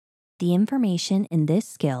The information in this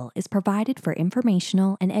skill is provided for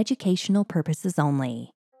informational and educational purposes only.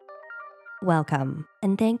 Welcome,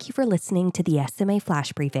 and thank you for listening to the SMA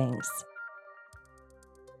Flash Briefings.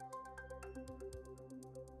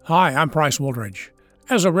 Hi, I'm Price Wooldridge.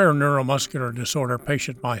 As a rare neuromuscular disorder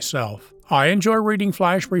patient myself, I enjoy reading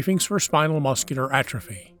flash briefings for spinal muscular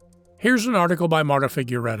atrophy. Here's an article by Marta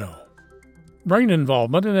Figueredo. Brain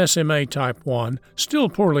involvement in SMA type 1 still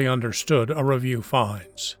poorly understood, a review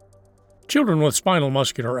finds. Children with spinal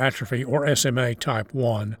muscular atrophy, or SMA type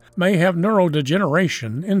 1, may have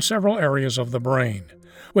neurodegeneration in several areas of the brain,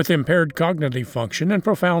 with impaired cognitive function and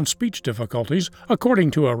profound speech difficulties,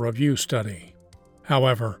 according to a review study.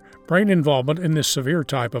 However, brain involvement in this severe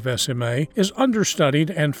type of SMA is understudied,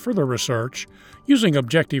 and further research, using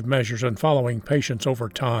objective measures and following patients over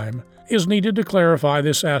time, is needed to clarify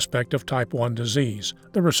this aspect of type 1 disease,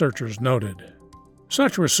 the researchers noted.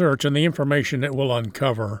 Such research and the information it will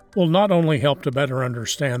uncover will not only help to better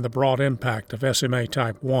understand the broad impact of SMA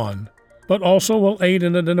type 1, but also will aid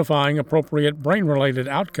in identifying appropriate brain-related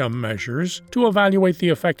outcome measures to evaluate the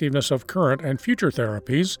effectiveness of current and future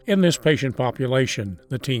therapies in this patient population,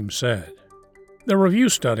 the team said. The review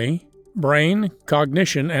study, Brain,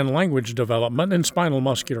 Cognition, and Language Development in Spinal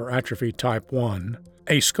Muscular Atrophy Type 1,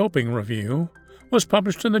 a scoping review, was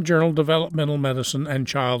published in the journal Developmental Medicine and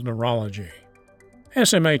Child Neurology.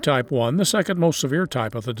 SMA type 1, the second most severe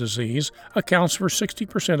type of the disease, accounts for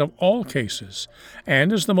 60% of all cases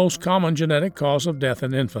and is the most common genetic cause of death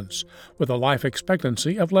in infants, with a life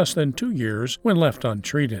expectancy of less than 2 years when left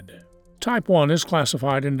untreated. Type 1 is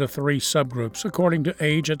classified into 3 subgroups according to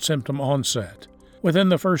age at symptom onset. Within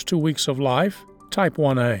the first 2 weeks of life, type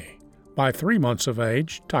 1A. By 3 months of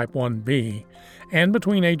age, type 1B. And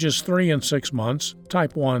between ages 3 and 6 months,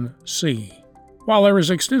 type 1C. While there is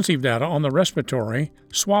extensive data on the respiratory,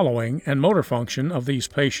 swallowing, and motor function of these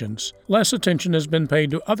patients, less attention has been paid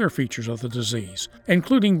to other features of the disease,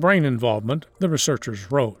 including brain involvement, the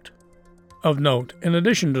researchers wrote. Of note, in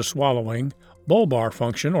addition to swallowing, bulbar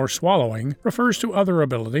function or swallowing refers to other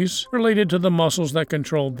abilities related to the muscles that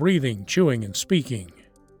control breathing, chewing, and speaking.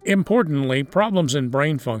 Importantly, problems in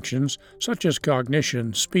brain functions, such as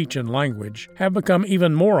cognition, speech, and language, have become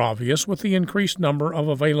even more obvious with the increased number of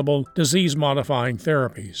available disease-modifying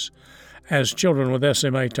therapies, as children with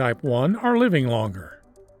SMA type 1 are living longer.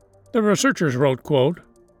 The researchers wrote, quote,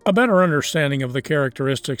 "A better understanding of the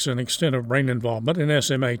characteristics and extent of brain involvement in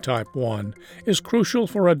SMA type 1 is crucial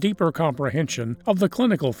for a deeper comprehension of the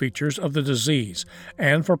clinical features of the disease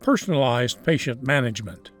and for personalized patient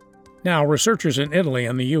management." Now, researchers in Italy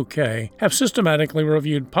and the UK have systematically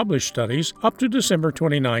reviewed published studies up to December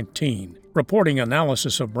 2019, reporting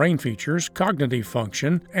analysis of brain features, cognitive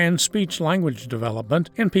function, and speech-language development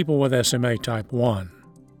in people with SMA type 1.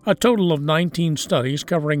 A total of 19 studies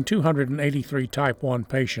covering 283 type 1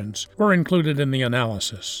 patients were included in the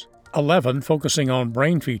analysis, 11 focusing on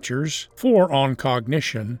brain features, 4 on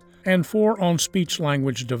cognition, and 4 on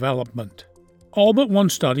speech-language development. All but one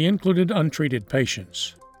study included untreated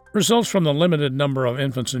patients. Results from the limited number of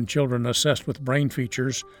infants and children assessed with brain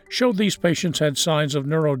features showed these patients had signs of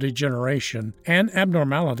neurodegeneration and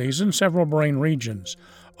abnormalities in several brain regions,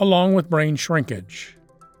 along with brain shrinkage.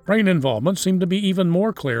 Brain involvement seemed to be even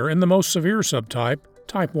more clear in the most severe subtype,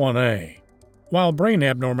 type 1A. While brain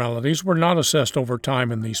abnormalities were not assessed over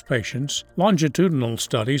time in these patients, longitudinal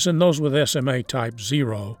studies in those with SMA type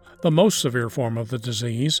 0, the most severe form of the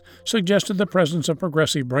disease, suggested the presence of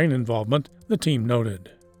progressive brain involvement, the team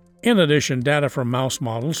noted. In addition, data from mouse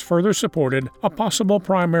models further supported a possible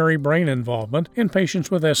primary brain involvement in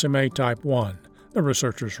patients with SMA type 1, the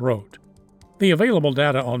researchers wrote. The available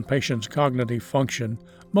data on patients' cognitive function,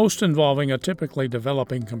 most involving a typically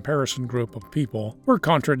developing comparison group of people, were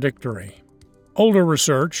contradictory. Older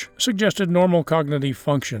research suggested normal cognitive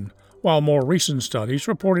function, while more recent studies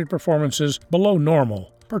reported performances below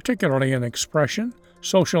normal, particularly in expression,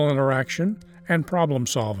 social interaction, and problem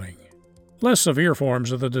solving. Less severe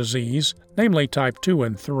forms of the disease, namely type 2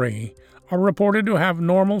 and 3, are reported to have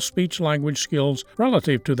normal speech-language skills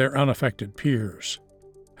relative to their unaffected peers.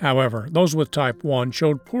 However, those with type 1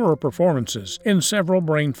 showed poorer performances in several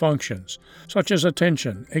brain functions, such as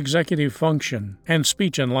attention, executive function, and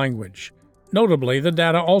speech and language. Notably, the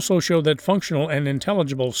data also showed that functional and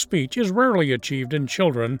intelligible speech is rarely achieved in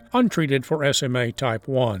children untreated for SMA type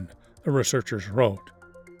 1, the researchers wrote.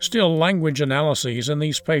 Still, language analyses in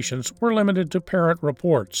these patients were limited to parent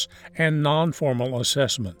reports and non-formal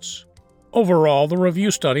assessments. Overall, the review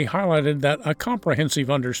study highlighted that a comprehensive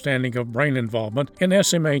understanding of brain involvement in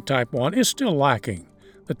SMA type 1 is still lacking,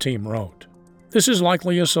 the team wrote. This is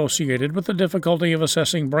likely associated with the difficulty of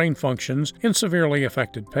assessing brain functions in severely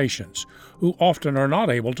affected patients, who often are not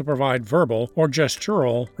able to provide verbal or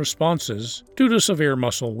gestural responses due to severe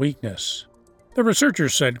muscle weakness. The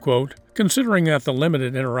researchers said, quote, "Considering that the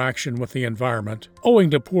limited interaction with the environment, owing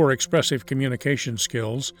to poor expressive communication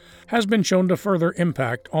skills, has been shown to further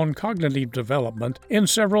impact on cognitive development in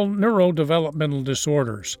several neurodevelopmental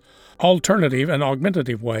disorders, alternative and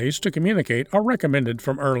augmentative ways to communicate are recommended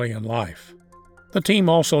from early in life." The team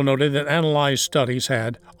also noted that analyzed studies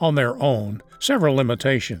had, on their own, several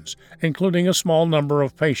limitations, including a small number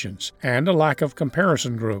of patients and a lack of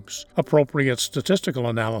comparison groups, appropriate statistical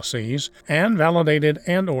analyses, and validated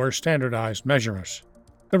and/or standardized measures.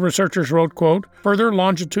 The researchers wrote, quote, "Further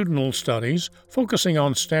longitudinal studies focusing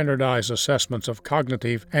on standardized assessments of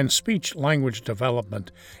cognitive and speech-language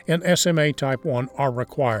development in SMA Type 1 are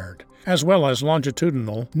required, as well as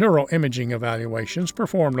longitudinal neuroimaging evaluations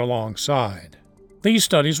performed alongside. These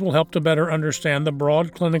studies will help to better understand the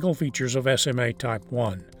broad clinical features of SMA Type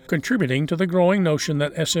 1, contributing to the growing notion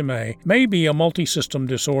that SMA may be a multisystem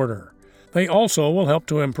disorder. They also will help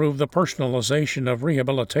to improve the personalization of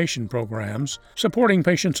rehabilitation programs, supporting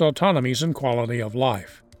patients' autonomies and quality of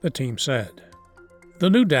life," the team said.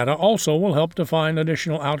 The new data also will help define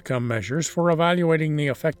additional outcome measures for evaluating the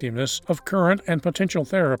effectiveness of current and potential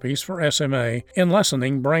therapies for SMA in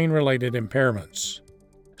lessening brain-related impairments.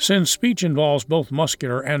 Since speech involves both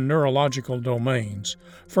muscular and neurological domains,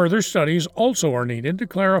 further studies also are needed to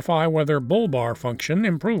clarify whether bulbar function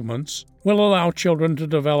improvements will allow children to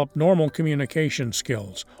develop normal communication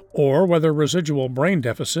skills, or whether residual brain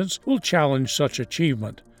deficits will challenge such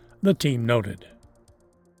achievement, the team noted.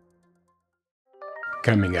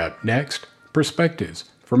 Coming up next, Perspectives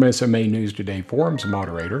from SMA News Today Forums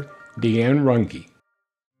moderator Deanne Runge.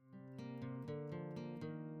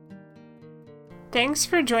 Thanks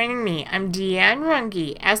for joining me. I'm Deanne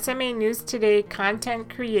Runge, SMA News Today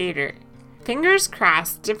content creator. Fingers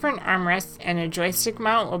crossed, different armrests and a joystick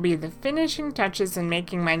mount will be the finishing touches in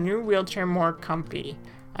making my new wheelchair more comfy.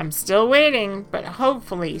 I'm still waiting, but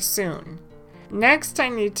hopefully soon. Next, I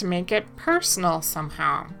need to make it personal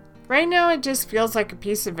somehow. Right now, it just feels like a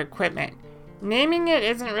piece of equipment. Naming it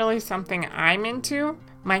isn't really something I'm into.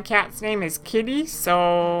 My cat's name is Kitty,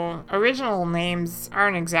 so original names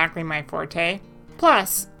aren't exactly my forte.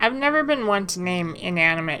 Plus, I've never been one to name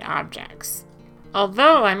inanimate objects.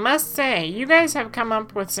 Although, I must say, you guys have come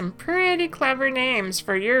up with some pretty clever names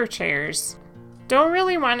for your chairs. Don't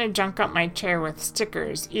really want to junk up my chair with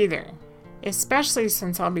stickers either, especially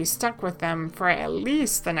since I'll be stuck with them for at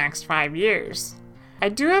least the next 5 years. I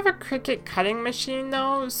do have a Cricut cutting machine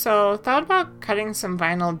though, so thought about cutting some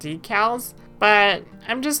vinyl decals, but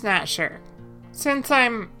I'm just not sure. Since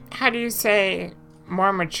I'm,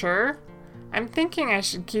 more mature, I'm thinking I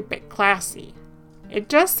should keep it classy. It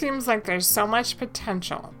just seems like there's so much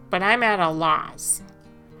potential, but I'm at a loss.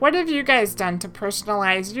 What have you guys done to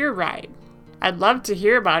personalize your ride? I'd love to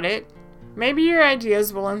hear about it. Maybe your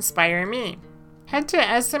ideas will inspire me. Head to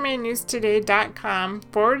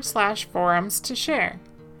smanewstoday.com/forums to share.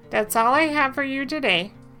 That's all I have for you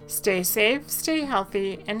today. Stay safe, stay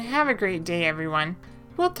healthy, and have a great day, everyone.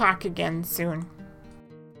 We'll talk again soon.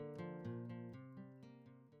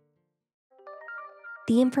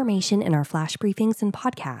 The information in our flash briefings and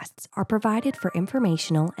podcasts are provided for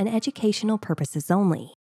informational and educational purposes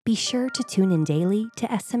only. Be sure to tune in daily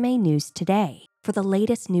to SMA News Today for the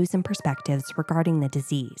latest news and perspectives regarding the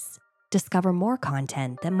disease. Discover more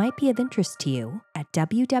content that might be of interest to you at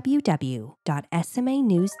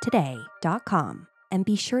www.smanewstoday.com, and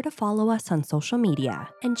be sure to follow us on social media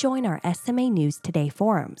and join our SMA News Today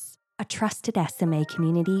forums, a trusted SMA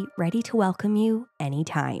community ready to welcome you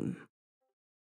anytime.